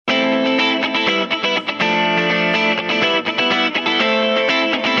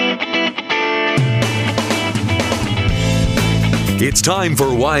It's time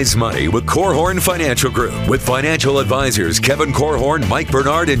for Wise Money with Korhorn Financial Group with financial advisors Kevin Korhorn, Mike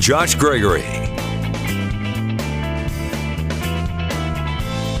Bernard, and Josh Gregory.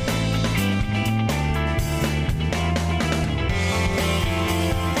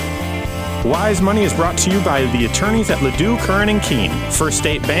 Wise Money is brought to you by the attorneys at Ladue, Curran & Keene, First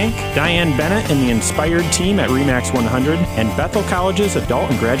State Bank, Diane Bennett and the Inspired team at RE/MAX 100, and Bethel College's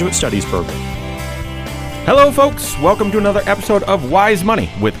Adult and Graduate Studies program. Hello, folks. Welcome to another episode of Wise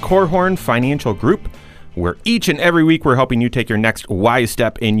Money with Korhorn Financial Group, where each and every week we're helping you take your next wise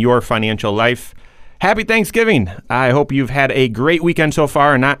step in your financial life. Happy Thanksgiving. I hope you've had a great weekend so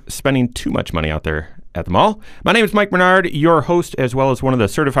far and not spending too much money out there at the mall. My name is Mike Bernard, your host, as well as one of the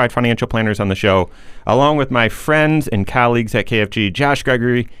certified financial planners on the show, along with my friends and colleagues at KFG, Josh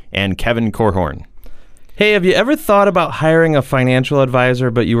Gregory and Kevin Korhorn. Hey, have you ever thought about hiring a financial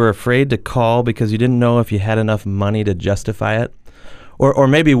advisor, but you were afraid to call because you didn't know if you had enough money to justify it? Or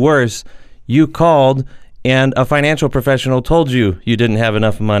maybe worse, you called and a financial professional told you you didn't have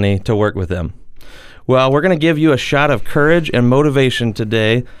enough money to work with them. Well, we're going to give you a shot of courage and motivation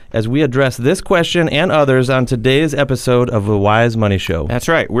today as we address this question and others on today's episode of The Wise Money Show. That's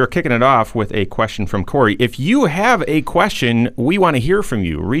right. We're kicking it off with a question from Corey. If you have a question, we want to hear from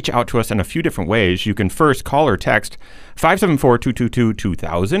you. Reach out to us in a few different ways. You can first call or text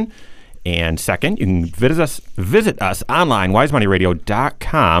 574-222-2000. And second, you can visit us online,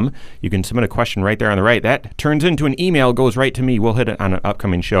 wisemoneyradio.com. You can submit a question right there on the right. That turns into an email, goes right to me. We'll hit it on an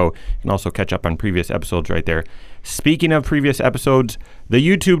upcoming show. You can also catch up on previous episodes right there. Speaking of previous episodes, the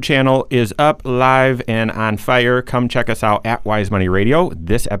YouTube channel is up, live, and on fire. Come check us out at Wise Money Radio.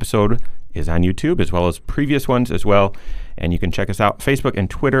 This episode is on YouTube as well as previous ones as well. And you can check us out Facebook and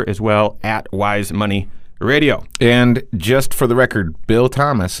Twitter as well at Wise Money Radio. And just for the record, Bill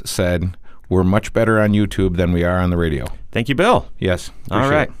Thomas said we're much better on YouTube than we are on the radio. Thank you, Bill. Yes. All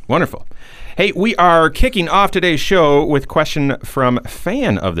right. Wonderful. Hey, we are kicking off today's show with a question from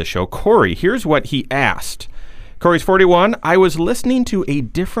fan of the show, Corey. Here's what he asked. Corey's 41. I was listening to a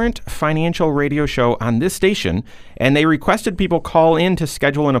different financial radio show on this station, and they requested people call in to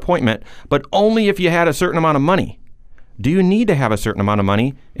schedule an appointment, but only if you had a certain amount of money. Do you need to have a certain amount of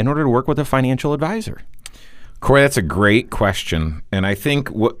money in order to work with a financial advisor? Corey, that's a great question. And I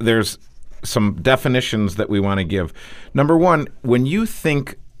think there's some definitions that we want to give. Number one, when you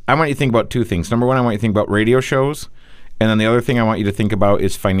think, I want you to think about two things. Number one, I want you to think about radio shows. And then the other thing I want you to think about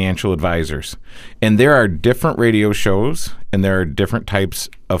is financial advisors. And there are different radio shows and there are different types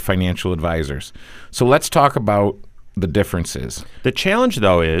of financial advisors. So let's talk about the differences. The challenge,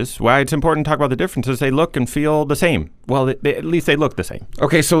 though, is why it's important to talk about the differences. They look and feel the same. Well, at least they look the same.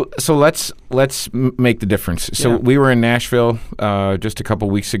 Okay, so let's make the difference. So we were in Nashville just a couple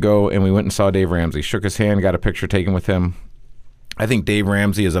weeks ago, and we went and saw Dave Ramsey. Shook his hand, got a picture taken with him. I think Dave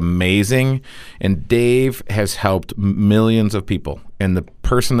Ramsey is amazing, and Dave has helped millions of people. And the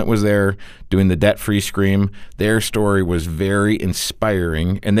person that was there doing the debt-free scream, their story was very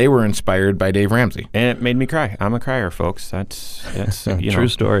inspiring, and they were inspired by Dave Ramsey. And it made me cry. I'm a crier, folks. That's true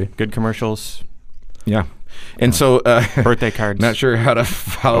story. Good commercials. Yeah. And so birthday cards. Not sure how to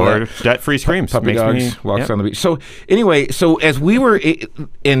follow or debt-free screams. Puppy dogs, walks on the beach. So anyway, as we were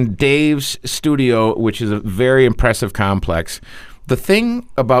in Dave's studio, which is a very impressive complex, the thing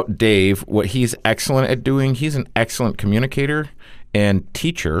about Dave, what he's excellent at doing, he's an excellent communicator and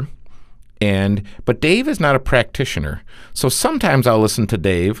teacher, but Dave is not a practitioner. So sometimes I'll listen to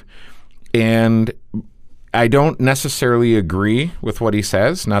Dave, and I don't necessarily agree with what he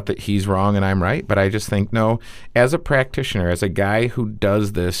says. Not that he's wrong and I'm right, but I just think, no, as a practitioner, as a guy who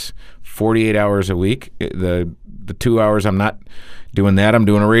does this 48 hours a week, the 2 hours I'm not doing that, I'm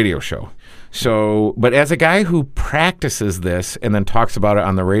doing a radio show. So, but as a guy who practices this and then talks about it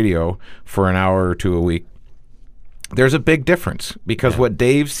on the radio for an hour or two a week, there's a big difference because what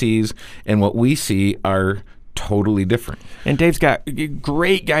Dave sees and what we see are totally different. And Dave's got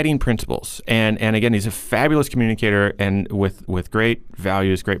great guiding principles. And again, he's a fabulous communicator and with great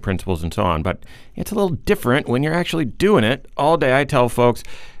values, great principles, and so on. But it's a little different when you're actually doing it all day. I tell folks,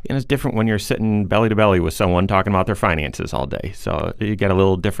 and it's different when you're sitting belly to belly with someone talking about their finances all day. So you get a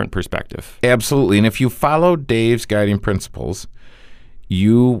little different perspective. Absolutely. And if you follow Dave's guiding principles,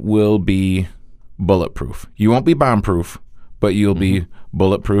 you will be bulletproof. You won't be bomb-proof, but you'll be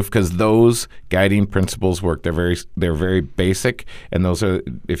bulletproof because those guiding principles work. They're very basic, and those are,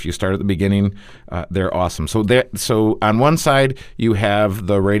 if you start at the beginning, they're awesome. So on one side, you have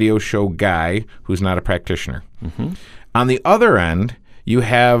the radio show guy who's not a practitioner. Mm-hmm. On the other end, you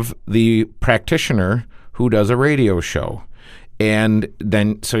have the practitioner who does a radio show. And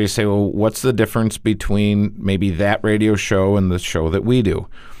then, so you say, well, what's the difference between maybe that radio show and the show that we do?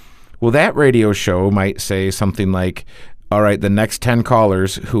 Well, that radio show might say something like, all right, the next 10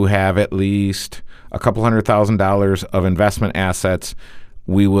 callers who have at least a couple $100,000 of investment assets,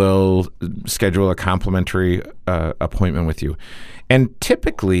 we will schedule a complimentary appointment with you. And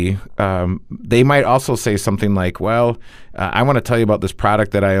typically, they might also say something like, well, I want to tell you about this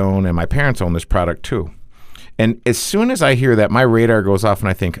product that I own, and my parents own this product too. And as soon as I hear that, my radar goes off and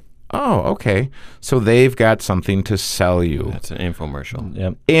I think, oh, okay, so they've got something to sell you. That's an infomercial.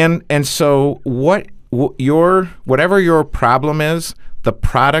 Yep. And so whatever your problem is, the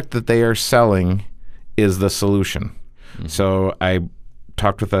product that they are selling is the solution. Mm-hmm. So I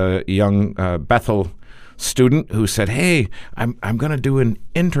talked with a young Bethel student who said, hey, I'm going to do an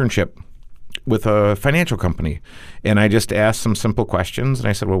internship with a financial company. And I just asked some simple questions, and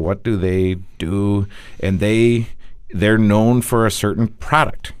I said, well, what do they do? And they're known for a certain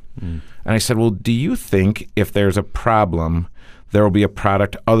product. Mm. And I said, well, do you think if there's a problem, there will be a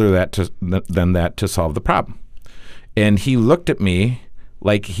product other than that to solve the problem? And he looked at me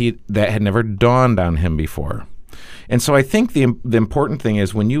like that had never dawned on him before. And so I think the important thing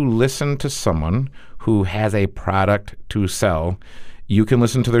is when you listen to someone who has a product to sell, you can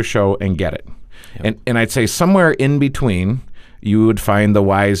listen to their show and get it. Yep. And I'd say somewhere in between, you would find the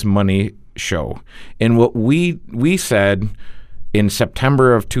Wise Money show. And what we said in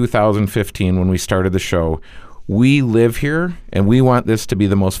September of 2015 when we started the show, we live here and we want this to be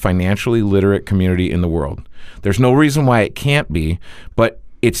the most financially literate community in the world. There's no reason why it can't be, but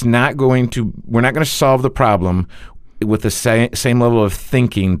we're not going to solve the problem with the same level of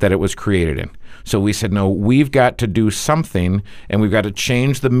thinking that it was created in. So we said, no, we've got to do something, and we've got to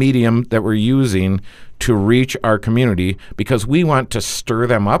change the medium that we're using to reach our community because we want to stir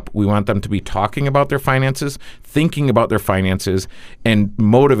them up. We want them to be talking about their finances, thinking about their finances, and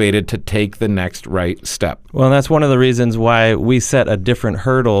motivated to take the next right step. Well, that's one of the reasons why we set a different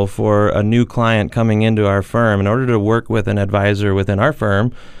hurdle for a new client coming into our firm. In order to work with an advisor within our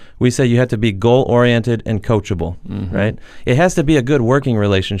firm, we say you have to be goal-oriented and coachable, mm-hmm. right? It has to be a good working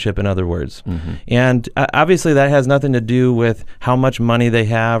relationship, in other words. Mm-hmm. And obviously that has nothing to do with how much money they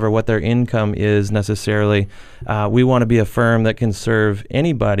have or what their income is necessarily. We want to be a firm that can serve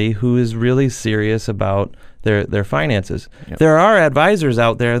anybody who is really serious about their finances. Yep. There are advisors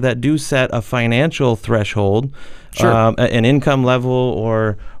out there that do set a financial threshold, sure. An income level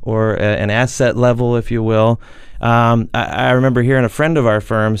or an asset level, if you will. I remember hearing a friend of our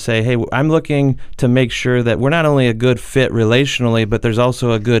firm say, hey, I'm looking to make sure that we're not only a good fit relationally, but there's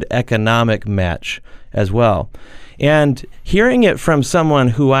also a good economic match as well. And hearing it from someone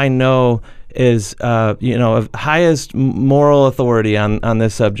who I know is, of highest moral authority on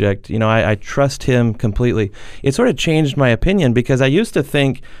this subject, I trust him completely. It sort of changed my opinion because I used to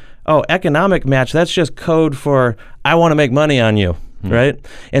think, oh, economic match, that's just code for I want to make money on you, right?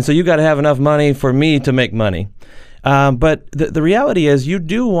 And so you got to have enough money for me to make money. But the reality is you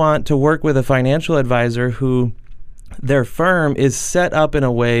do want to work with a financial advisor who their firm is set up in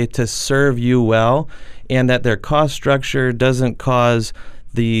a way to serve you well and that their cost structure doesn't cause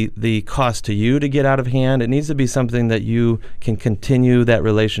the cost to you to get out of hand. It needs to be something that you can continue that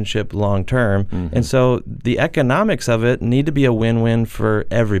relationship long term. Mm-hmm. And so the economics of it need to be a win-win for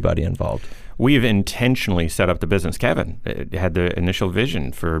everybody involved. We've intentionally set up the business. Kevin had the initial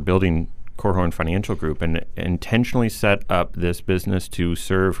vision for building Korhorn Financial Group and intentionally set up this business to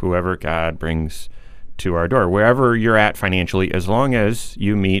serve whoever God brings to our door, wherever you're at financially, as long as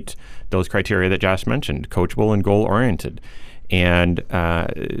you meet those criteria that Josh mentioned, coachable and goal-oriented. And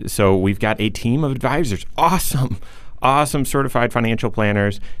so we've got a team of advisors, awesome certified financial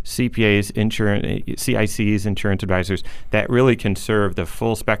planners, CPAs, CICs, insurance advisors that really can serve the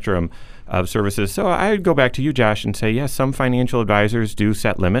full spectrum of services. So I would go back to you, Josh, and say, yes, some financial advisors do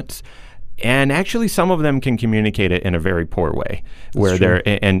set limits. And actually, some of them can communicate it in a very poor way, where they're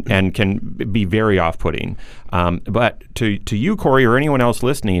and can be very off-putting. But to you, Corey, or anyone else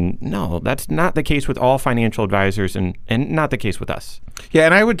listening, no, that's not the case with all financial advisors, and not the case with us. Yeah,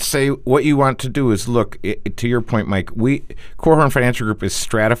 and I would say what you want to do is look to your point, Mike. Korhorn Financial Group is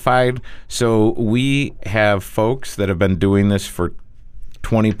stratified, so we have folks that have been doing this for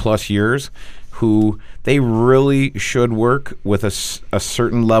 20 plus years. Who they really should work with a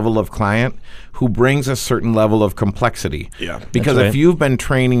certain level of client who brings a certain level of complexity. Yeah, because if you've been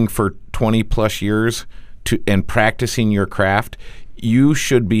training for 20 plus years and practicing your craft, you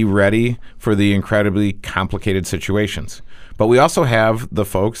should be ready for the incredibly complicated situations. But we also have the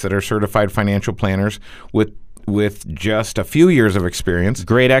folks that are certified financial planners with with just a few years of experience.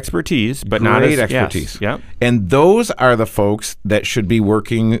 Great expertise, but not Great as expertise. Yes, yep. And those are the folks that should be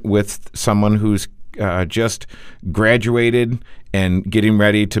working with someone who's just graduated and getting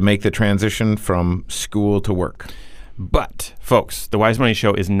ready to make the transition from school to work. But, folks, the Wise Money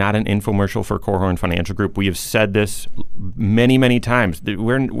Show is not an infomercial for Korhorn Financial Group. We have said this many, many times.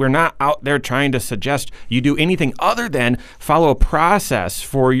 We're not out there trying to suggest you do anything other than follow a process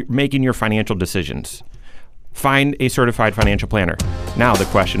for making your financial decisions. Find a certified financial planner. Now the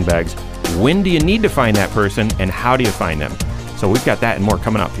question begs, when do you need to find that person, and how do you find them? So we've got that and more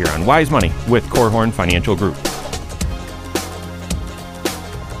coming up here on Wise Money with Korhorn Financial Group.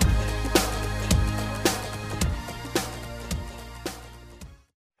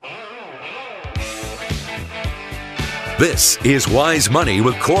 This is Wise Money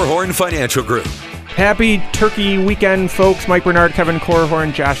with Korhorn Financial Group. Happy Turkey weekend, folks. Mike Bernard, Kevin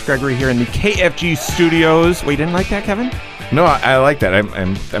Korhorn, Josh Gregory here in the KFG studios. Wait, you didn't like that, Kevin? No, I like that.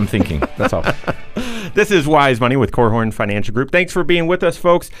 I'm thinking. That's all. This is Wise Money with Korhorn Financial Group. Thanks for being with us,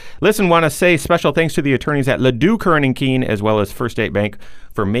 folks. Listen, want to say special thanks to the attorneys at Ledoux, Curran & Keene, as well as First State Bank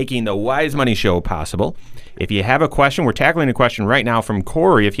for making the Wise Money Show possible. If you have a question, we're tackling a question right now from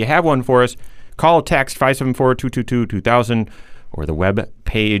Corey. If you have one for us, call or text 574-222-2000 or the web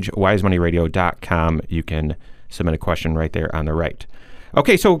page wisemoneyradio.com. You can submit a question right there on the right.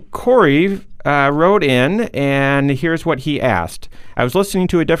 Okay, so Corey wrote in, and here's what he asked. I was listening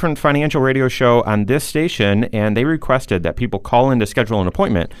to a different financial radio show on this station, and they requested that people call in to schedule an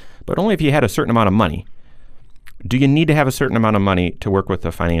appointment, but only if you had a certain amount of money. Do you need to have a certain amount of money to work with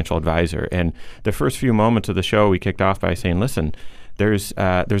a financial advisor? And the first few moments of the show, we kicked off by saying, listen, there's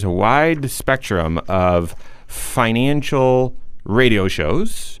a wide spectrum of financial radio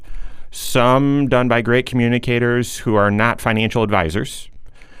shows, some done by great communicators who are not financial advisors.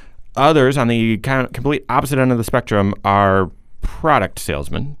 Others on the complete opposite end of the spectrum are product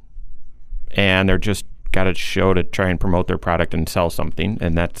salesmen, and they're just got a show to try and promote their product and sell something,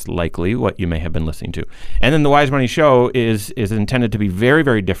 and that's likely what you may have been listening to. And then the Wise Money Show is intended to be very,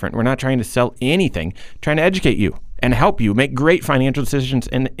 very different. We're not trying to sell anything, trying to educate you and help you make great financial decisions.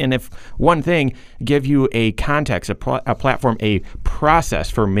 And if one thing, give you a context, a platform, a process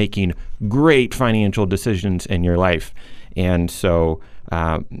for making great financial decisions in your life. And so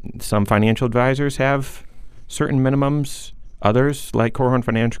some financial advisors have certain minimums. Others, like Korhorn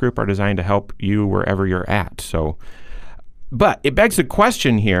Financial Group, are designed to help you wherever you're at. So, but it begs the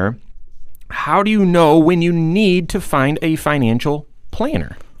question here, how do you know when you need to find a financial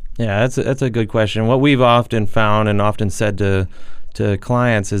planner? Yeah, that's a good question. What we've often found and often said to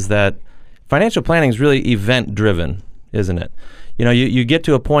clients is that financial planning is really event-driven, isn't it? You know, you get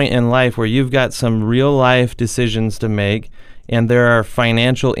to a point in life where you've got some real-life decisions to make, and there are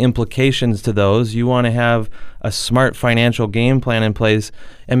financial implications to those. You want to have a smart financial game plan in place,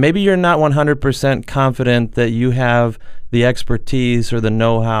 and maybe you're not 100% confident that you have the expertise or the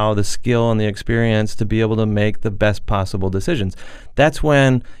know-how, the skill and the experience to be able to make the best possible decisions. That's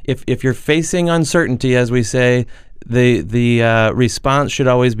when, if you're facing uncertainty, as we say, the response should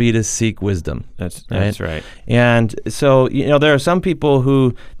always be to seek wisdom. That's right. And so, you know, there are some people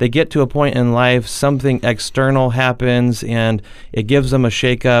who they get to a point in life, something external happens, and it gives them a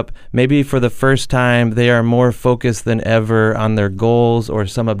shakeup. Maybe for the first time, they are more focused than ever on their goals or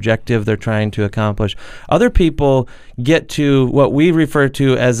some objective they're trying to accomplish. Other people get to what we refer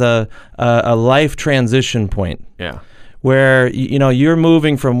to as a life transition point. Yeah. Where, you know, you're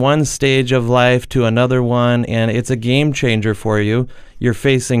moving from one stage of life to another one, and it's a game changer for you. You're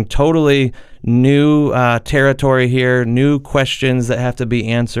facing totally new territory here, new questions that have to be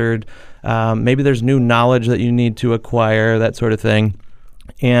answered. Maybe there's new knowledge that you need to acquire, that sort of thing.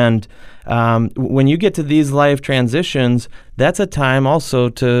 And when you get to these life transitions, that's a time also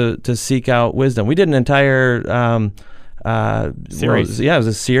to seek out wisdom. We did an entire series. It was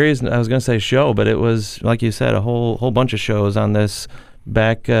a series. I was going to say show, but it was, like you said, a whole bunch of shows on this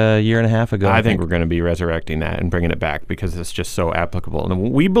back a year and a half ago. I think we're going to be resurrecting that and bringing it back because it's just so applicable.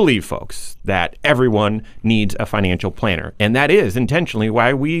 And we believe, folks, that everyone needs a financial planner. And that is intentionally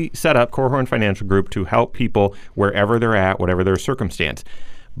why we set up Korhorn Financial Group to help people wherever they're at, whatever their circumstance.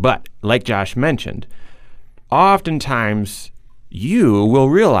 But like Josh mentioned, oftentimes you will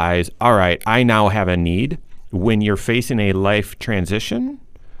realize, all right, I now have a need when you're facing a life transition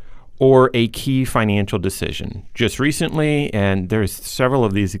or a key financial decision. Just recently, and there's several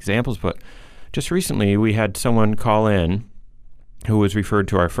of these examples, but just recently we had someone call in who was referred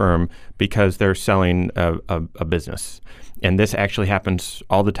to our firm because they're selling a business. And this actually happens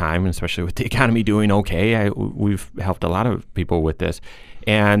all the time, especially with the economy doing okay. We've helped a lot of people with this.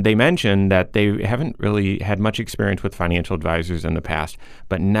 And they mentioned that they haven't really had much experience with financial advisors in the past,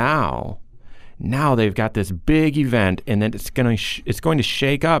 but now they've got this big event, and then it's going to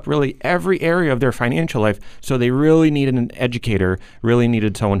shake up really every area of their financial life. So they really needed an educator, really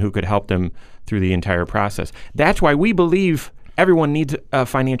needed someone who could help them through the entire process. That's why we believe everyone needs a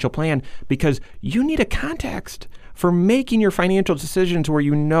financial plan, because you need a context for making your financial decisions where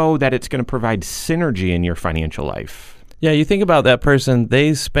you know that it's going to provide synergy in your financial life. Yeah, you think about that person,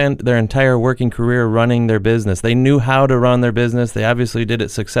 they spent their entire working career running their business. They knew how to run their business. They obviously did it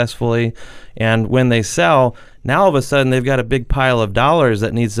successfully. And when they sell, now all of a sudden they've got a big pile of dollars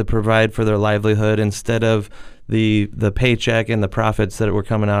that needs to provide for their livelihood instead of the paycheck and the profits that were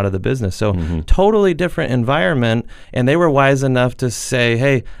coming out of the business. So totally different environment. And they were wise enough to say,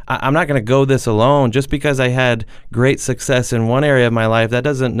 hey, I'm not going to go this alone. Just because I had great success in one area of my life, that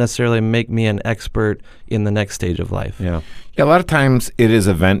doesn't necessarily make me an expert in the next stage of life. Yeah, a lot of times it is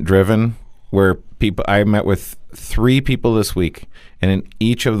event driven, where I met with 3 people this week, and in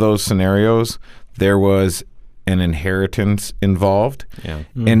each of those scenarios, there was an inheritance involved. Yeah.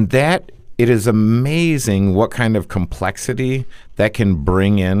 And that it is amazing what kind of complexity that can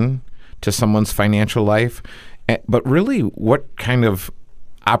bring in to someone's financial life, but really what kind of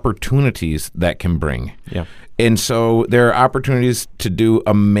opportunities that can bring. Yeah. And so there are opportunities to do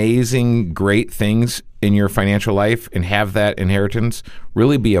amazing, great things in your financial life and have that inheritance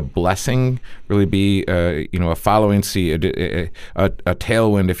really be a blessing, really be a following sea, a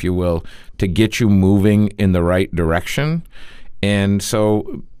tailwind, if you will, to get you moving in the right direction. And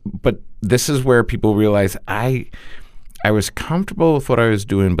so, but this is where people realize I was comfortable with what I was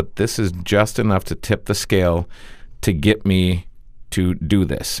doing, but this is just enough to tip the scale to get me to do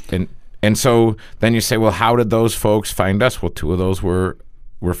this. And so then you say, well, how did those folks find us? Well, 2 of those were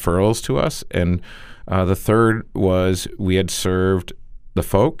referrals to us. And the third was we had served the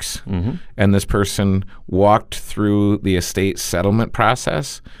folks, and this person walked through the estate settlement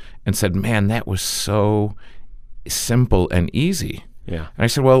process and said, man, that was so simple and easy. Yeah. And I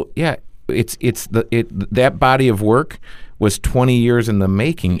said, well, yeah, that body of work was 20 years in the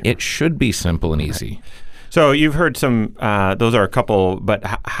making. It should be simple and easy. So you've heard some, those are a couple, but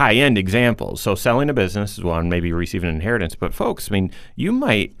high-end examples. So selling a business is one, maybe receiving an inheritance. But folks, I mean, you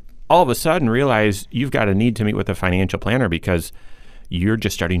might all of a sudden realize you've got a need to meet with a financial planner because you're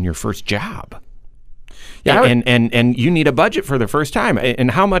just starting your first job. Yeah, and you need a budget for the first time.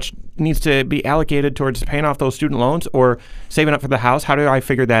 And how much needs to be allocated towards paying off those student loans or saving up for the house? How do I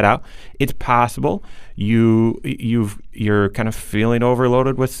figure that out? It's possible you're kind of feeling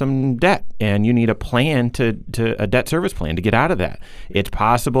overloaded with some debt, and you need a plan to a debt service plan to get out of that. It's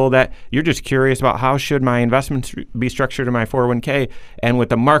possible that you're just curious about how should my investments be structured in my 401k, and with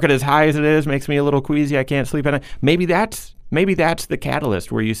the market as high as it is, makes me a little queasy. I can't sleep at night. Maybe that's the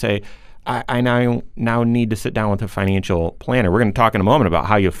catalyst where you say, I now need to sit down with a financial planner. We're going to talk in a moment about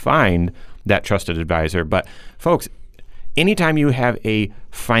how you find that trusted advisor. But folks, anytime you have a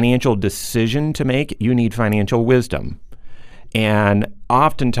financial decision to make, you need financial wisdom. And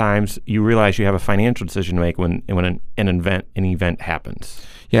oftentimes you realize you have a financial decision to make when an event happens.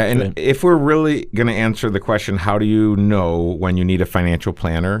 Yeah, and if we're really going to answer the question, how do you know when you need a financial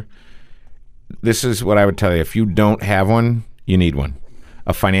planner? This is what I would tell you. If you don't have one, you need one.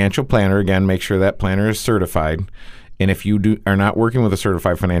 A financial planner, again, make sure that planner is certified. And if you are not working with a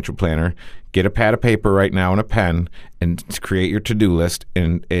certified financial planner, get a pad of paper right now and a pen and create your to-do list.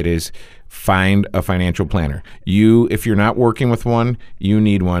 And it is find a financial planner. If you're not working with one, you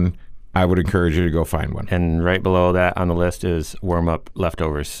need one. I would encourage you to go find one. And right below that on the list is warm up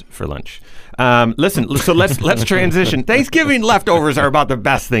leftovers for lunch. Listen, so let's transition. Thanksgiving leftovers are about the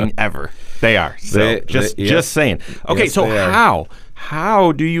best thing ever. They are. So just saying. Okay, yes, so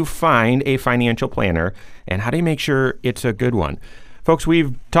how do you find a financial planner, and how do you make sure it's a good one? Folks,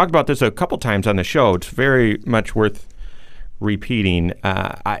 we've talked about this a couple times on the show. It's very much worth repeating.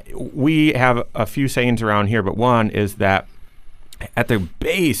 We have a few sayings around here, but one is that at the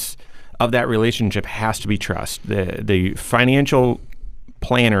base of that relationship has to be trust. The financial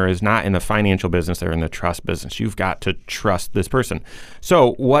planner is not in the financial business, they're in the trust business. You've got to trust this person.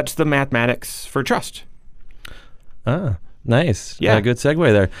 So what's the mathematics for trust? Nice. Yeah. Good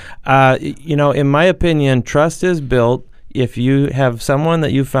segue there. In my opinion, trust is built if you have someone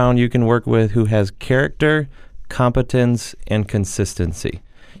that you found you can work with who has character, competence, and consistency.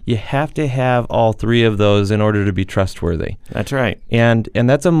 you have to have all three of those in order to be trustworthy. That's right. And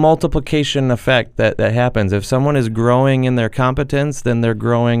that's a multiplication effect that happens. If someone is growing in their competence, then they're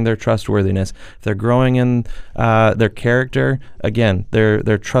growing their trustworthiness. If they're growing in their character, again,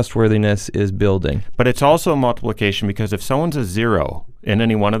 their trustworthiness is building. But it's also a multiplication because if someone's a 0 in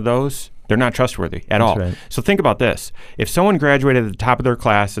any one of those, they're not trustworthy at all. Right. So think about this. If someone graduated at the top of their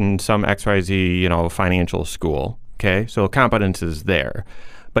class in some XYZ, financial school, okay, so competence is there.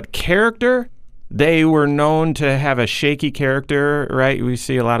 But character, they were known to have a shaky character, right? We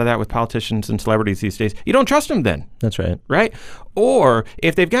see a lot of that with politicians and celebrities these days. You don't trust them then. That's right. Right? Or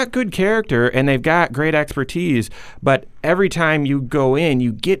if they've got good character and they've got great expertise, but every time you go in,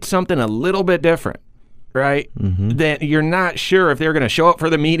 you get something a little bit different. Right? Mm-hmm. Then you're not sure if they're going to show up for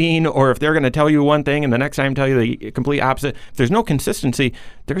the meeting or if they're going to tell you one thing and the next time tell you the complete opposite. If there's no consistency,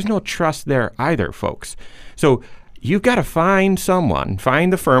 there's no trust there either, folks. So you've got to find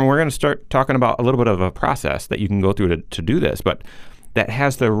the firm. We're going to start talking about a little bit of a process that you can go through to do this, but that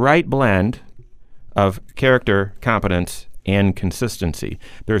has the right blend of character, competence, and consistency.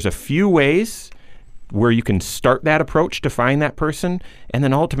 There's a few ways where you can start that approach to find that person, and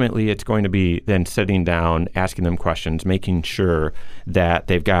then ultimately it's going to be then sitting down, asking them questions, making sure that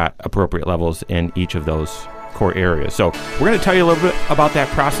they've got appropriate levels in each of those core areas. So we're going to tell you a little bit about that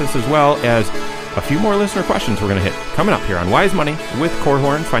process as well as a few more listener questions we're going to hit coming up here on Wise Money with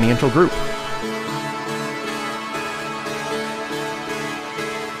Korhorn Financial Group.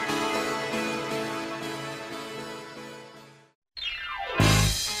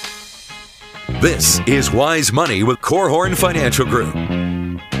 This is Wise Money with Korhorn Financial Group.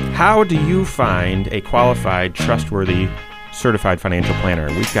 How do you find a qualified, trustworthy, certified financial planner?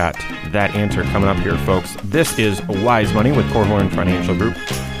 We've got that answer coming up here, folks. This is Wise Money with Korhorn Financial Group.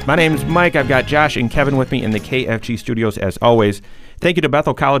 My name's Mike. I've got Josh and Kevin with me in the KFG studios as always. Thank you to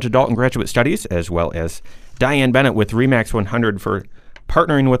Bethel College Adult and Graduate Studies, as well as Diane Bennett with RE/MAX 100 for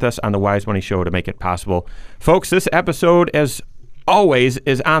partnering with us on the Wise Money Show to make it possible. Folks, this episode, as always,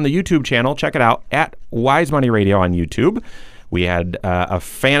 is on the YouTube channel. Check it out at Wise Money Radio on YouTube. We had a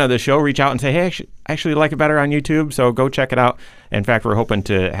fan of the show reach out and say, hey, I actually like it better on YouTube, so go check it out. In fact, we're hoping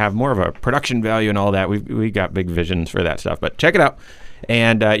to have more of a production value and all that. We got big visions for that stuff, but check it out.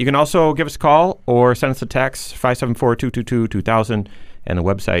 And you can also give us a call or send us a text, 574-222-2000, and the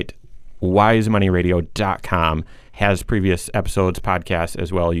website, wisemoneyradio.com, has previous episodes, podcasts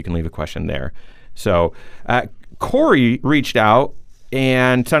as well. You can leave a question there. So Corey reached out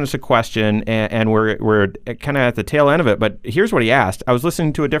and sent us a question, and we're kind of at the tail end of it. But here's what he asked. I was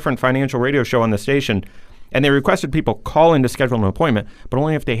listening to a different financial radio show on the station, and they requested people call in to schedule an appointment, but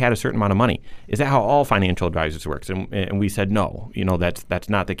only if they had a certain amount of money. Is that how all financial advisors works? And we said no. That's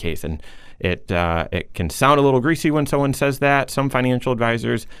not the case. And it can sound a little greasy when someone says that. Some financial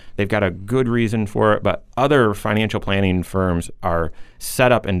advisors, they've got a good reason for it, but other financial planning firms are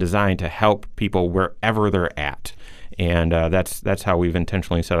set up and designed to help people wherever they're at. And that's how we've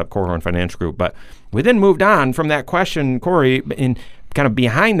intentionally set up Korhorn Financial Group. But we then moved on from that question, Corey, and kind of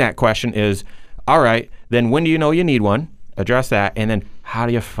behind that question is, all right, then when do you know you need one? Address that. And then how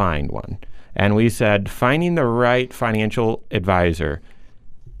do you find one? And we said finding the right financial advisor,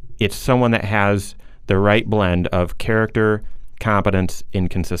 it's someone that has the right blend of character, competence, and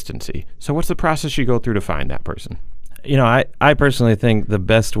consistency. So what's the process you go through to find that person? I personally think the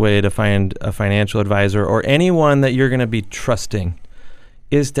best way to find a financial advisor or anyone that you're going to be trusting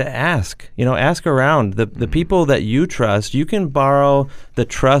is to ask. Ask around. The people that you trust, you can borrow the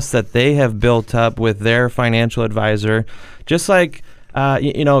trust that they have built up with their financial advisor. Just like,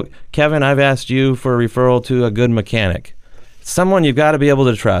 Kevin, I've asked you for a referral to a good mechanic. Someone you've got to be able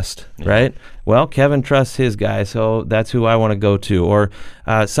to trust, right? Well, Kevin trusts his guy, so that's who I want to go to. Or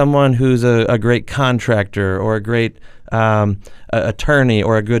someone who's a great contractor or a great attorney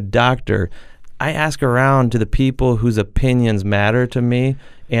or a good doctor. I ask around to the people whose opinions matter to me,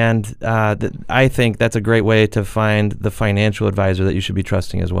 and I think that's a great way to find the financial advisor that you should be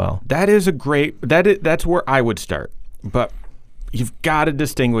trusting as well. That's where I would start. But you've got to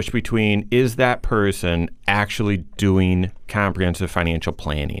distinguish between, is that person actually doing comprehensive financial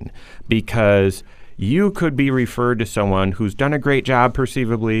planning? Because you could be referred to someone who's done a great job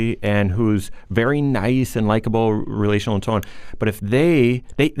perceivably and who's very nice and likable, relational and so on. But if they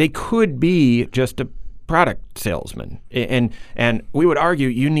could be just a product salesman. And we would argue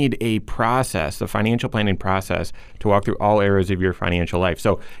you need a process, the financial planning process, to walk through all areas of your financial life.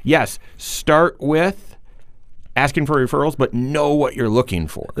 So yes, start with asking for referrals, but know what you're looking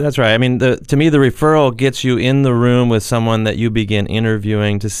for. That's right. I mean, to me, the referral gets you in the room with someone that you begin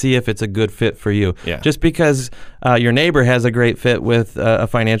interviewing to see if it's a good fit for you. Yeah. Just because your neighbor has a great fit with a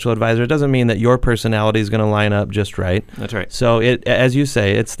financial advisor doesn't mean that your personality is going to line up just right. That's right. So, as you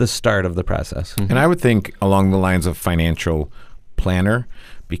say, it's the start of the process. And I would think along the lines of financial planner,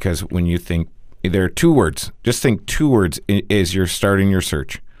 because when you think, there are two words. Just think two words as you're starting your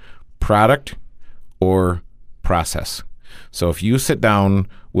search: product or process. So if you sit down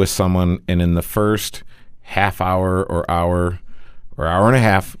with someone and in the first half hour or hour and a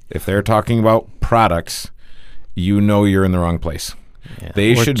half, if they're talking about products, you know you're in the wrong place. Yeah.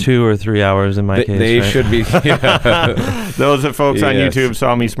 They or should 2 or 3 hours in my case. They right? should be. Yeah. Those folks on Yes. YouTube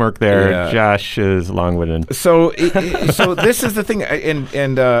saw me smirk there. Yeah. Josh is long-winded. So this is the thing,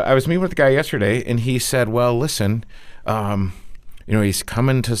 and I was meeting with a guy yesterday, and he said, "Well, listen, he's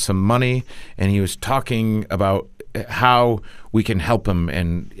coming to some money, and he was talking about how we can help him,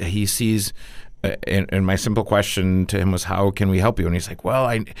 and he sees." And my simple question to him was, "How can we help you?" And he's like, "Well,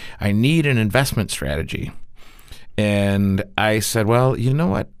 I need an investment strategy." And I said, "Well, you know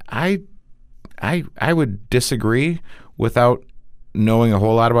what? I would disagree without knowing a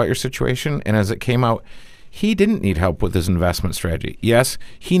whole lot about your situation." And as it came out, he didn't need help with his investment strategy. Yes,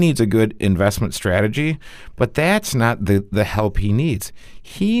 he needs a good investment strategy, but that's not the help he needs.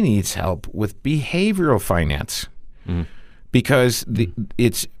 He needs help with behavioral finance. Because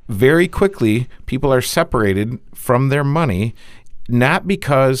it's very quickly people are separated from their money, not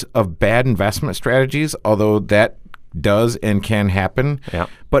because of bad investment strategies, although that does and can happen. Yeah.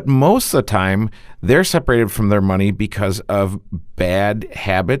 But most of the time, they're separated from their money because of bad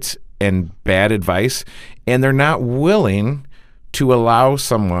habits and bad advice, and they're not willing to allow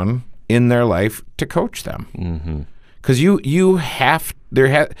someone in their life to coach them. Because there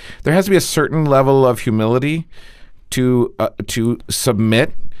has to be a certain level of humility to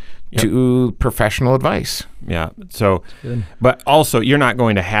submit to professional advice. Yeah. So, but also you're not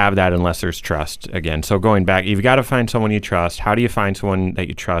going to have that unless there's trust again. So going back, you've got to find someone you trust. How do you find someone that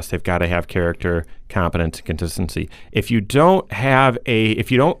you trust? They've got to have character, competence, and consistency. If you don't have a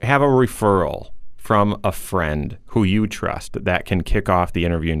referral from a friend who you trust that can kick off the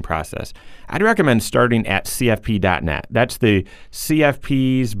interviewing process, I'd recommend starting at CFP.net. That's the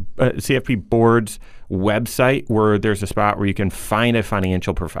CFP board's website, where there's a spot where you can find a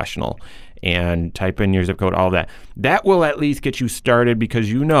financial professional and type in your zip code, all that. That will at least get you started,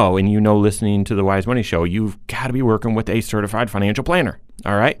 because listening to the Wise Money Show, you've got to be working with a certified financial planner.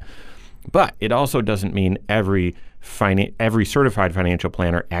 All right. But it also doesn't mean every certified financial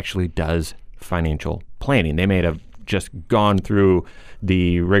planner actually does financial planning. They may have just gone through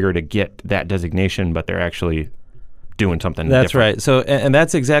the rigor to get that designation, but they're actually doing something That's different. right. So, and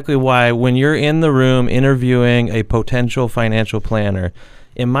that's exactly why when you're in the room interviewing a potential financial planner,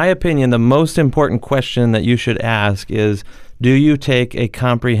 in my opinion, the most important question that you should ask is, do you take a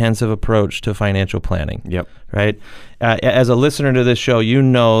comprehensive approach to financial planning? Yep. Right? As a listener to this show, you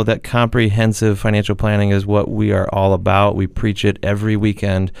know that comprehensive financial planning is what we are all about. We preach it every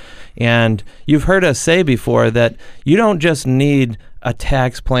weekend. And you've heard us say before that you don't just need a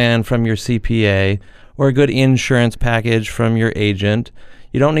tax plan from your CPA or a good insurance package from your agent.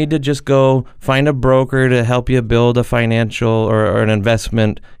 You don't need to just go find a broker to help you build a financial or an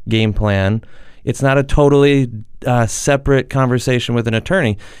investment game plan. It's not a totally separate conversation with an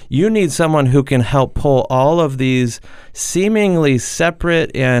attorney. You need someone who can help pull all of these seemingly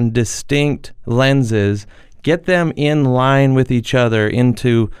separate and distinct lenses, get them in line with each other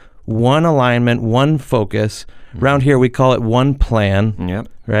into one alignment, one focus. Around here, we call it one plan. Yep.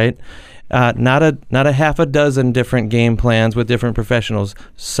 Right? Not a half a dozen different game plans with different professionals.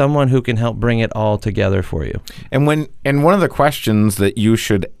 Someone who can help bring it all together for you. And one of the questions that you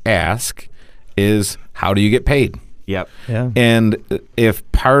should ask is, how do you get paid? Yep. Yeah. And if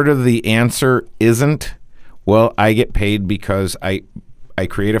part of the answer isn't, well, I get paid because I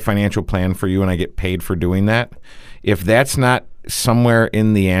create a financial plan for you and I get paid for doing that. If that's not somewhere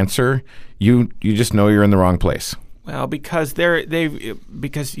in the answer, you just know you're in the wrong place. Well, because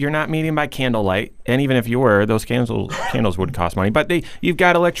you're not meeting by candlelight, and even if you were, those candles would cost money. But you've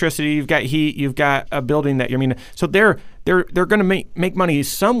got electricity, you've got heat, you've got a building that you're meeting. So they're going to make money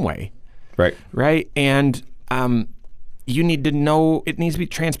some way, right? And you need to know, it needs to be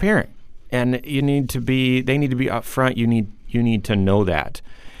transparent, and they need to be upfront. You need to know that,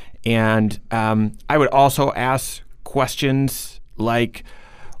 and I would also ask questions like,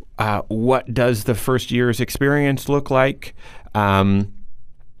 what does the first year's experience look like? And,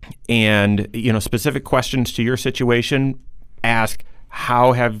 specific questions to your situation. Ask,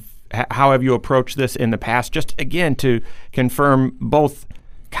 how have How have you approached this in the past? Just again to confirm both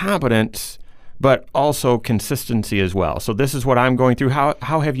competence but also consistency as well. So this is what I'm going through. How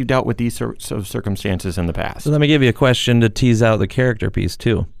have you dealt with these sorts of circumstances in the past? So let me give you a question to tease out the character piece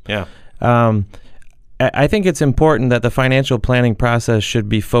too. Yeah. I think it's important that the financial planning process should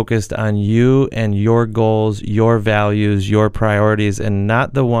be focused on you and your goals, your values, your priorities, and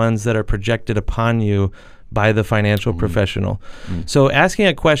not the ones that are projected upon you by the financial professional. So asking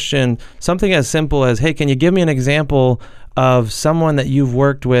a question, something as simple as, hey, can you give me an example of someone that you've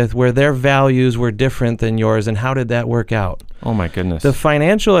worked with where their values were different than yours, and how did that work out? Oh, my goodness. The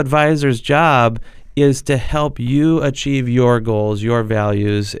financial advisor's job is to help you achieve your goals, your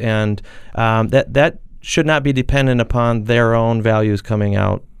values, and that should not be dependent upon their own values coming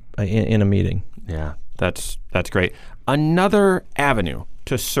out in a meeting. Yeah, that's great. Another avenue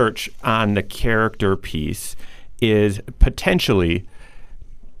to search on the character piece is potentially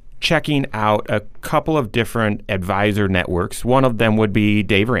checking out a couple of different advisor networks. One of them would be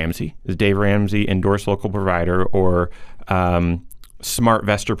Dave Ramsey. Is Dave Ramsey endorsed local provider, or Smart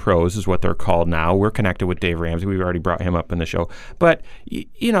Vestor Pros is what they're called now. We're connected with Dave Ramsey. We've already brought him up in the show. But,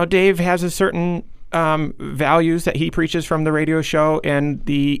 Dave has a certain values that he preaches from the radio show, and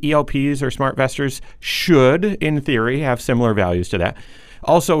the ELPs or Smart Vestors should, in theory, have similar values to that.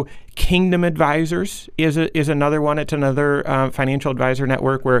 Also, Kingdom Advisors is another one. It's another financial advisor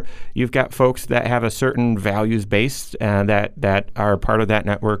network where you've got folks that have a certain values base that are part of that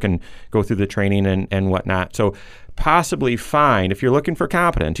network and go through the training and whatnot. So possibly find, if you're looking for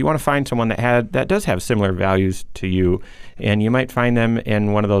competence, you want to find someone that does have similar values to you, and you might find them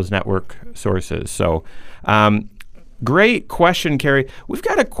in one of those network sources. So great question, Carrie. We've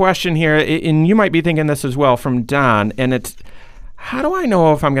got a question here, and you might be thinking this as well, from Don, and it's, how do I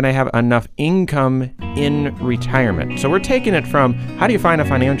know if I'm going to have enough income in retirement? So we're taking it from how do you find a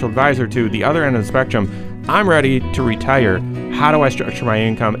financial advisor to the other end of the spectrum. I'm ready to retire. How do I structure my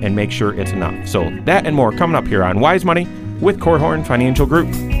income and make sure it's enough? So that and more coming up here on Wise Money with Korhorn Financial Group.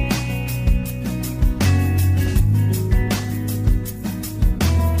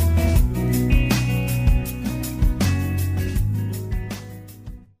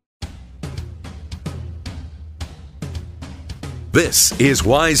 This is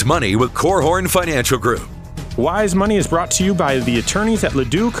Wise Money with Korhorn Financial Group. Wise Money is brought to you by the attorneys at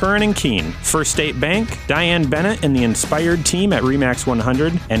Ladue, Curran & Keene, First State Bank, Diane Bennett and the Inspired team at RE/MAX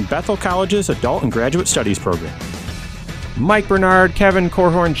 100, and Bethel College's Adult and Graduate Studies program. Mike Bernard, Kevin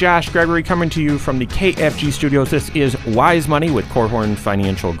Korhorn, Josh Gregory coming to you from the KFG studios. This is Wise Money with Korhorn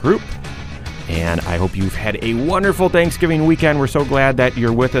Financial Group. And I hope you've had a wonderful Thanksgiving weekend. We're so glad that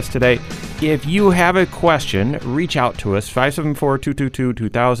you're with us today. If you have a question, reach out to us,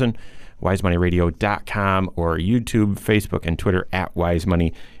 574-222-2000, wisemoneyradio.com, or YouTube, Facebook, and Twitter at Wise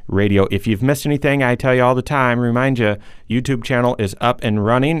Money Radio. If you've missed anything, I tell you all the time, remind you, YouTube channel is up and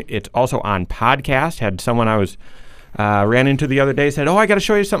running. It's also on podcast. Had someone I was ran into the other day, said, I got to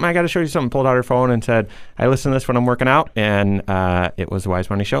show you something, pulled out her phone and said, I listen to this when I'm working out, and it was the Wise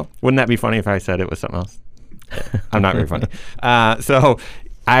Money Show. Wouldn't that be funny if I said it was something else? I'm not very funny. So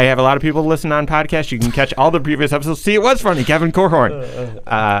I have a lot of people listen on podcasts. You can catch all the previous episodes. See, it was funny. Kevin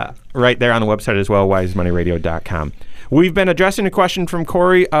Korhorn. Right there on the website as well, wisemoneyradio.com. We've been addressing a question from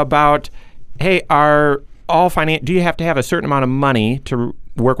Corey about, hey, do you have to have a certain amount of money to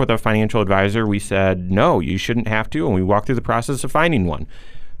work with a financial advisor? We said, no, you shouldn't have to, and we walked through the process of finding one.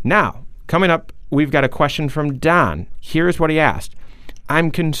 Now, coming up, we've got a question from Don. Here's what he asked. I'm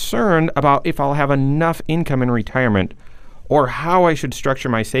concerned about if I'll have enough income in retirement, or how I should structure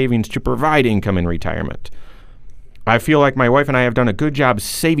my savings to provide income in retirement. I feel like my wife and I have done a good job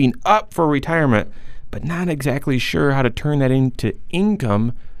saving up for retirement, but not exactly sure how to turn that into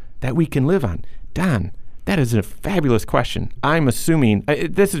income that we can live on. Don, that is a fabulous question. I'm assuming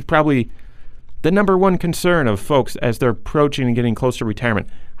this is probably the number one concern of folks as they're approaching and getting close to retirement.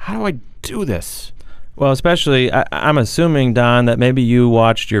 How do I do this? Well, especially, I'm assuming, Don, that maybe you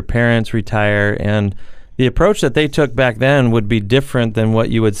watched your parents retire, and the approach that they took back then would be different than what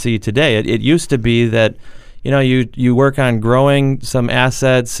you would see today. It used to be that, you work on growing some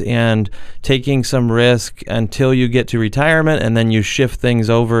assets and taking some risk until you get to retirement, and then you shift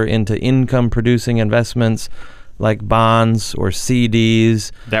things over into income-producing investments like bonds or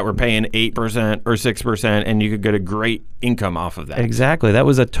CDs. That were paying 8% or 6%, and you could get a great income off of that. Exactly. That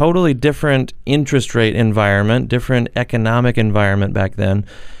was a totally different interest rate environment, different economic environment back then.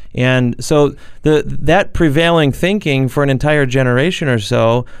 And so that prevailing thinking for an entire generation or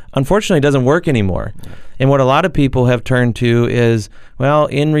so, unfortunately, doesn't work anymore. And what a lot of people have turned to is, well,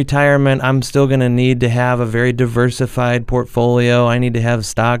 in retirement, I'm still going to need to have a very diversified portfolio. I need to have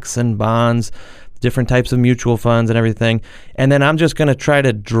stocks and bonds, different types of mutual funds and everything. And then I'm just going to try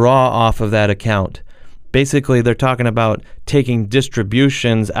to draw off of that account. Basically, they're talking about taking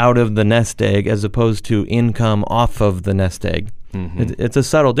distributions out of the nest egg as opposed to income off of the nest egg. It's a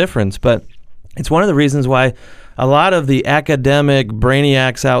subtle difference, but it's one of the reasons why a lot of the academic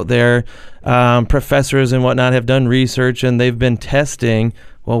brainiacs out there, professors and whatnot, have done research and they've been testing,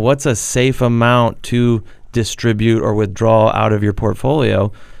 well, what's a safe amount to distribute or withdraw out of your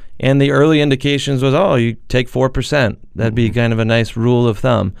portfolio? And the early indications was, you take 4%. That'd be kind of a nice rule of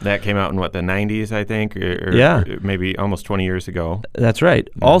thumb. That came out in, the 90s, I think? Or maybe almost 20 years ago. That's right.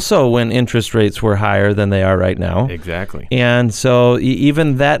 Also when interest rates were higher than they are right now. Exactly. And so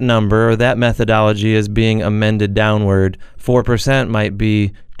even that number or that methodology is being amended downward. 4% might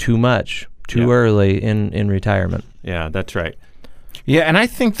be too much, too early in retirement. Yeah, that's right. Yeah, and I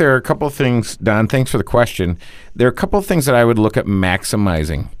think there are a couple of things, Don, thanks for the question. There are a couple of things that I would look at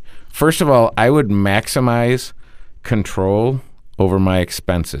maximizing. First of all, I would maximize control over my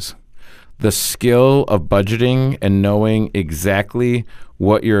expenses. The skill of budgeting and knowing exactly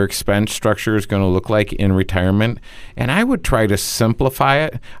what your expense structure is going to look like in retirement. And I would try to simplify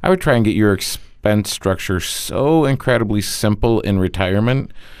it. I would try and get your expense structure so incredibly simple in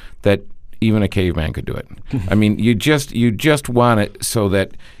retirement that even a caveman could do it. I mean, you just want it so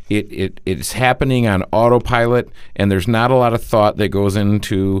that it's happening on autopilot, and there's not a lot of thought that goes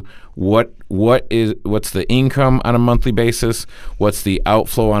into what's the income on a monthly basis, what's the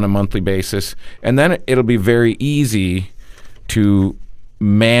outflow on a monthly basis, and then it'll be very easy to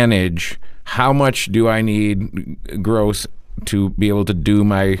manage how much do I need gross to be able to do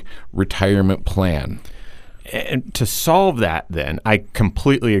my retirement plan. And to solve that, then, I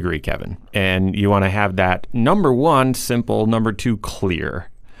completely agree, Kevin. And you want to have that, number one, simple, number two, clear.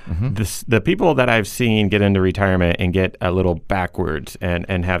 The people that I've seen get into retirement and get a little backwards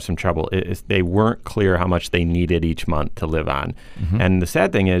and have some trouble is they weren't clear how much they needed each month to live on. And the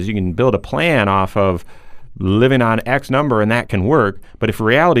sad thing is you can build a plan off of living on X number and that can work. But if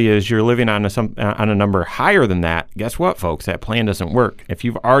reality is you're living on a number higher than that, guess what, folks? That plan doesn't work. If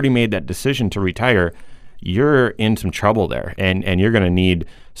you've already made that decision to retire, you're in some trouble there, and you're going to need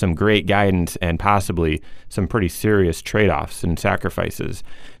some great guidance and possibly some pretty serious trade-offs and sacrifices.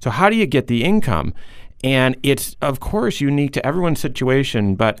 So how do you get the income? And it's, of course, unique to everyone's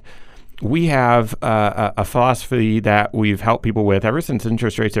situation, but we have a philosophy that we've helped people with ever since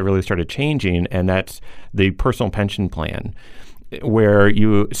interest rates have really started changing, and that's the personal pension plan, where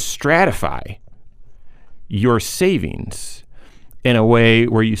you stratify your savings in a way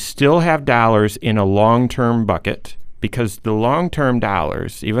where you still have dollars in a long-term bucket, because the long-term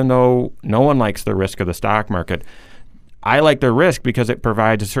dollars, even though no one likes the risk of the stock market, I like the risk because it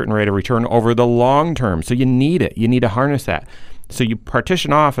provides a certain rate of return over the long term. So you need it. You need to harness that. So you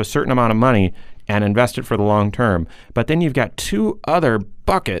partition off a certain amount of money and invest it for the long term. But then you've got two other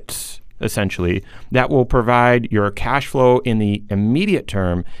buckets, essentially, that will provide your cash flow in the immediate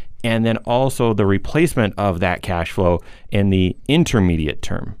term, and then also the replacement of that cash flow in the intermediate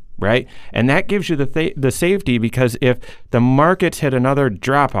term, right? And that gives you the safety, because if the markets hit another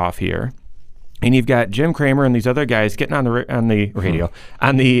drop off here, and you've got Jim Cramer and these other guys getting on the radio,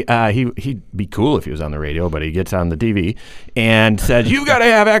 he'd be cool if he was on the radio, but he gets on the TV and says, "You got to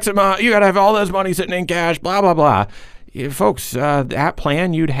have X amount, you got to have all this money sitting in cash, blah blah blah." Folks, that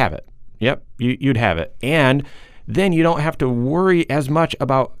plan, you'd have it. Yep, you'd have it, and then you don't have to worry as much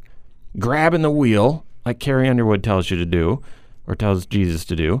about grabbing the wheel like Carrie Underwood tells you to do, or tells Jesus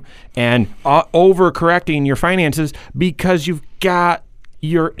to do, and overcorrecting your finances, because you've got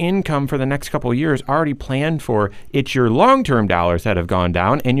your income for the next couple of years already planned for. It's your long-term dollars that have gone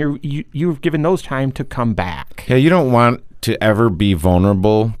down, and you've given those time to come back. Yeah, you don't want to ever be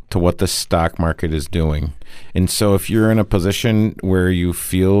vulnerable to what the stock market is doing. And so if you're in a position where you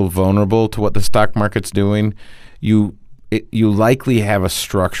feel vulnerable to what the stock market's doing, you likely have a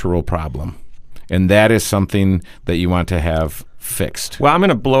structural problem, and that is something that you want to have fixed. Well, I'm going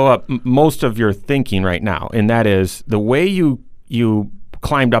to blow up most of your thinking right now, and that is the way you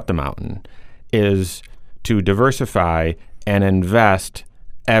climbed up the mountain is to diversify and invest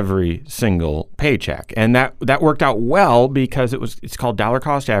every single paycheck, and that worked out well because it's called dollar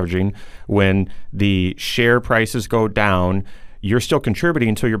cost averaging. When the share prices go down, you're still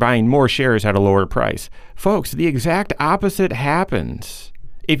contributing, so you're buying more shares at a lower price. Folks, the exact opposite happens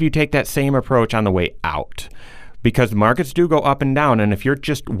if you take that same approach on the way out. because markets do go up and down. And if you're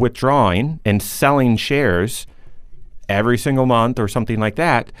just withdrawing and selling shares every single month or something like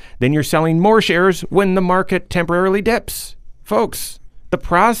that, then you're selling more shares when the market temporarily dips. Folks, the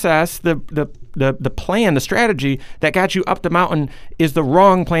process, the plan, the strategy that got you up the mountain is the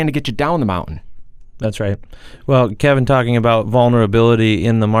wrong plan to get you down the mountain. That's right. Well, Kevin, talking about vulnerability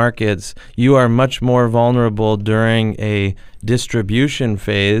in the markets, you are much more vulnerable during a distribution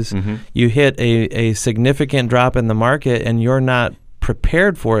phase. Mm-hmm. You hit a significant drop in the market and you're not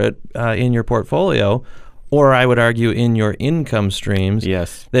prepared for it in your portfolio, or I would argue in your income streams.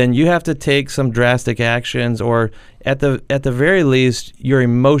 Yes. Then you have to take some drastic actions, or at the very least, your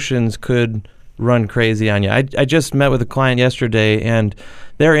emotions could run crazy on you. I just met with a client yesterday, and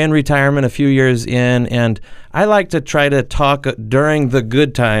they're in retirement a few years in, and I like to try to talk during the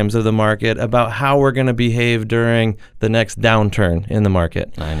good times of the market about how we're going to behave during the next downturn in the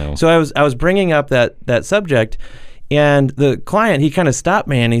market. I know. So I was bringing up that subject, and the client, he kind of stopped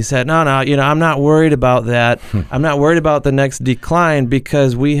me and he said, no, I'm not worried about that. I'm not worried about the next decline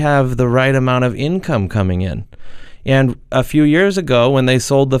because we have the right amount of income coming in. And a few years ago, when they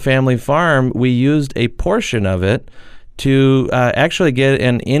sold the family farm, we used a portion of it to actually get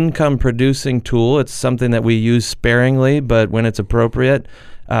an income-producing tool. It's something that we use sparingly, but when it's appropriate,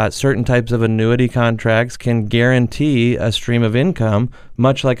 certain types of annuity contracts can guarantee a stream of income,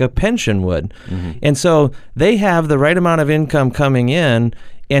 much like a pension would. Mm-hmm. And so they have the right amount of income coming in,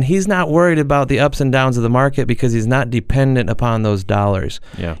 and he's not worried about the ups and downs of the market because he's not dependent upon those dollars.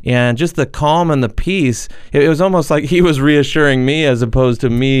 Yeah. And just the calm and the peace, it was almost like he was reassuring me as opposed to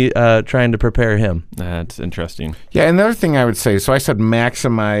me trying to prepare him. That's interesting. Yeah, and another thing I would say, so I said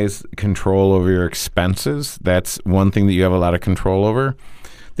maximize control over your expenses. That's one thing that you have a lot of control over.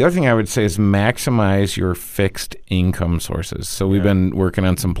 The other thing I would say is maximize your fixed income sources. So we've been working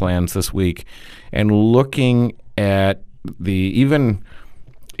on some plans this week and looking at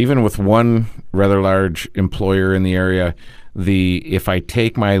even with one rather large employer in the area, if I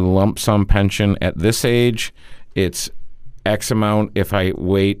take my lump sum pension at this age, it's X amount. If I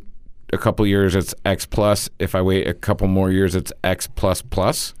wait a couple years, it's X plus. If I wait a couple more years, it's X plus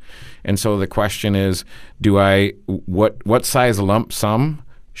plus. And so the question is, what size lump sum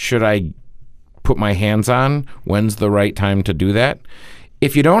should I put my hands on? When's the right time to do that?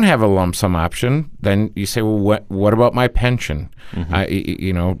 If you don't have a lump sum option, then you say, well, what about my pension?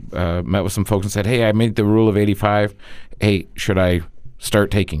 Mm-hmm. I met with some folks and said, hey, I made the rule of 85. Hey, should I start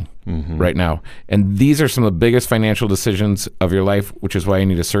taking right now? And these are some of the biggest financial decisions of your life, which is why you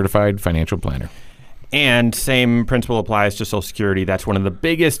need a certified financial planner. And same principle applies to Social Security. That's one of the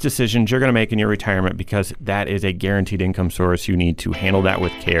biggest decisions you're going to make in your retirement because that is a guaranteed income source. You need to handle that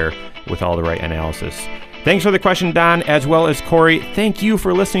with care with all the right analysis. Thanks for the question, Don, as well as Corey. Thank you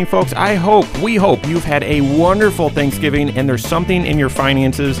for listening, folks. We hope you've had a wonderful Thanksgiving and there's something in your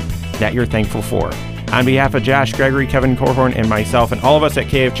finances that you're thankful for. On behalf of Josh, Gregory, Kevin Korhorn, and myself, and all of us at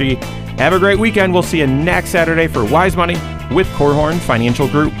KFG, have a great weekend. We'll see you next Saturday for Wise Money with Korhorn Financial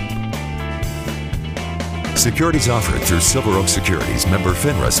Group. Securities offered through Silver Oak Securities, member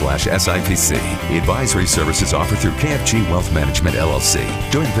FINRA/SIPC. Advisory services offered through KFG Wealth Management, LLC.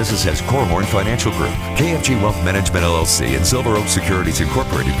 Doing business as Korhorn Financial Group. KFG Wealth Management, LLC and Silver Oak Securities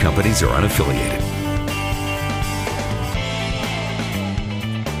Incorporated companies are unaffiliated.